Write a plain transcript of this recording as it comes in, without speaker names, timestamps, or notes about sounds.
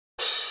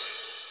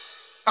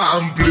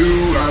I'm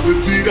blue, I'm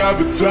a deed, I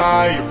would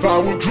die. If I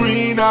were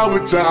green, I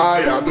would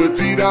die. I'm a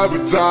deed, I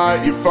would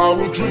die. If I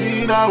were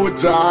green, I would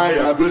die.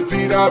 I'm a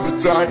deed, I would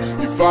die.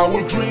 If I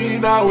were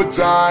green, I would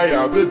die.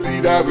 I'm a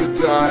deed, I would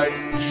die.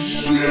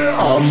 Yeah,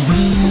 I'm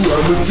blue,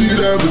 I'm a deed,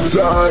 I would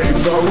die.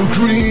 If I were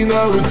green,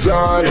 I would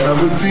die. I'm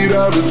a deed,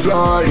 I would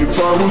die. If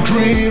I were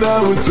green,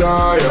 I would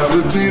die. I'm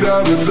a deed,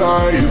 I would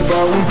die. If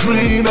I were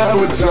green, I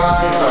would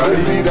die. I'm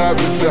a deed, I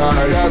would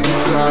die. I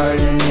would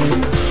die.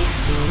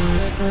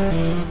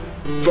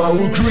 If I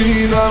were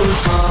green, I would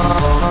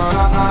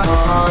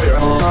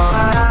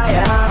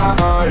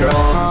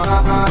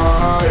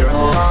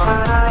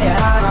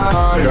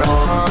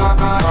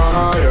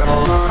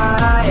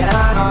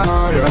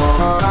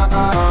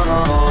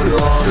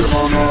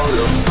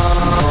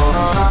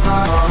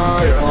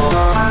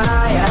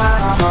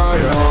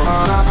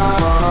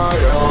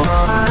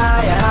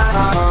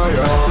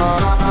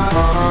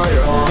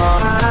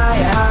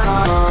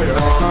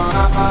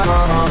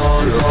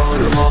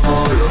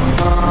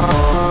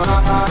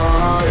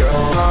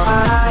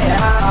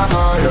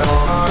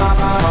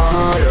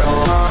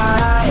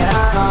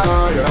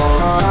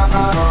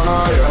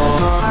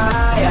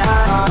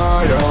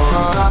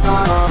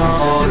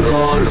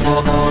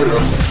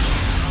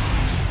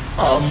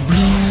I'm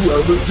blue,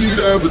 I'm a deed,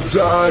 I would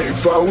die.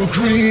 If I were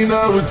green,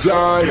 I would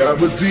die.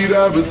 I'm a deed,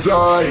 I would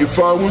die. If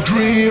I were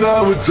green,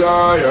 I would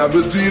die.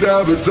 I'm a deed,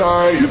 I would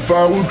die. If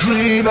I were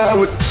green, I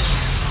would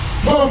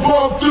pump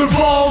up the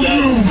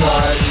volume.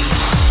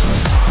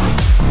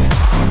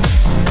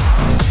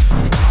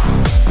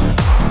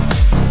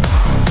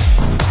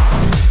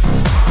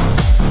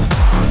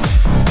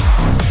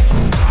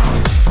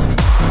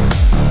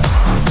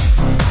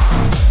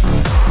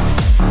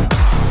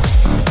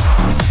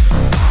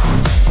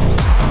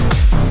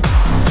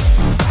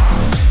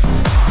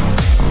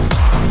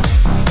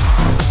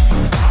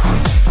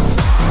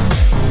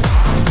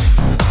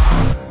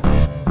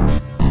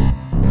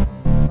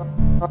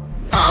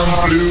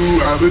 I'm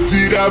blue, I'm a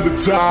deed, I would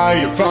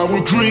die. If I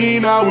were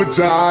green, I would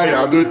die.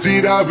 I'm a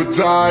deed, I would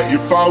die.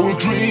 If I were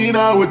green,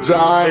 I would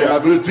die.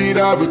 I'm a deed,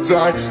 I would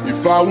die.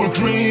 If I were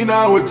green,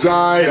 I would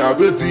die.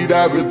 I'm a deed,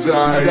 I would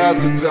die. I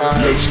would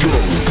die. Let's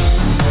go.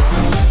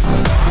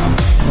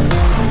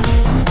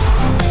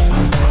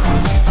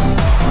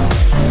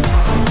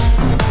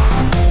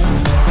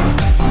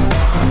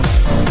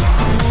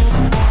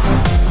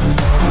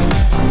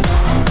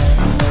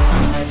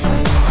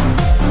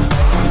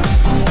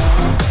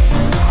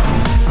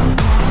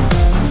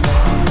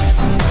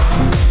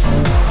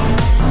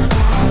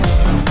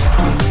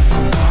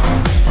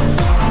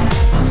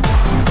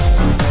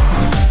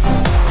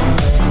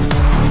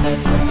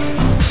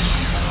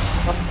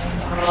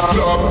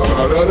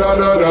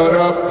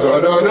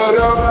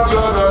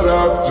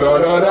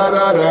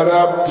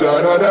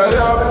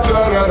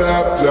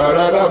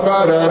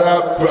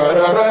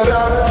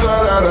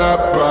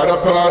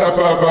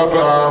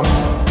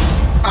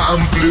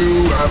 I'm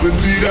blue, I'm a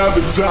deed, I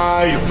would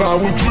die. If I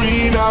were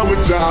green, I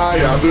would die.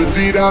 I'm a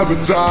deed, I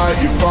would die.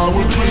 If I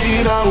were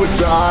green, I would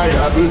die.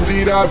 I'm a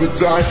deed, I would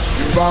die.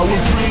 If I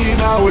were green,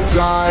 I would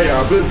die.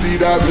 I'm a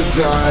deed, I would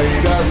die.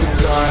 I would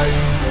die.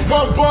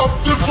 Pump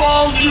up the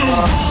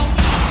volume.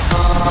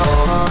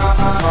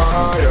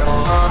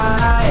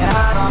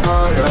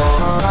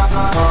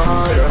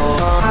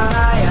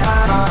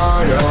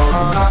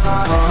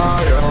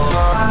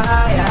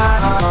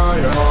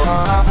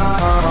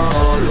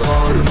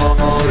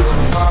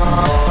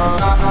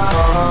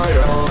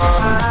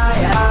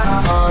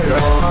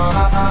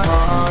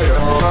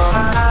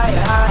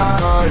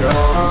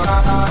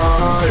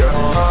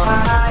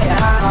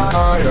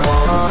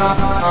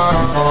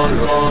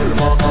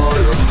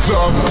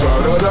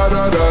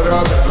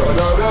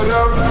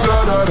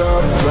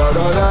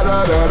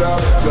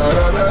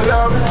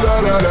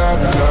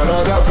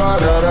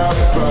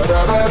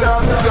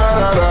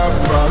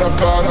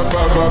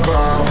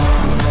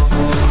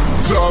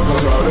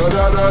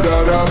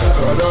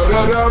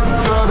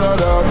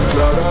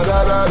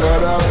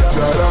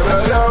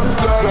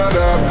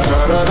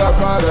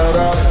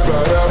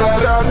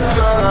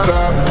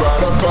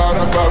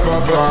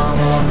 Ba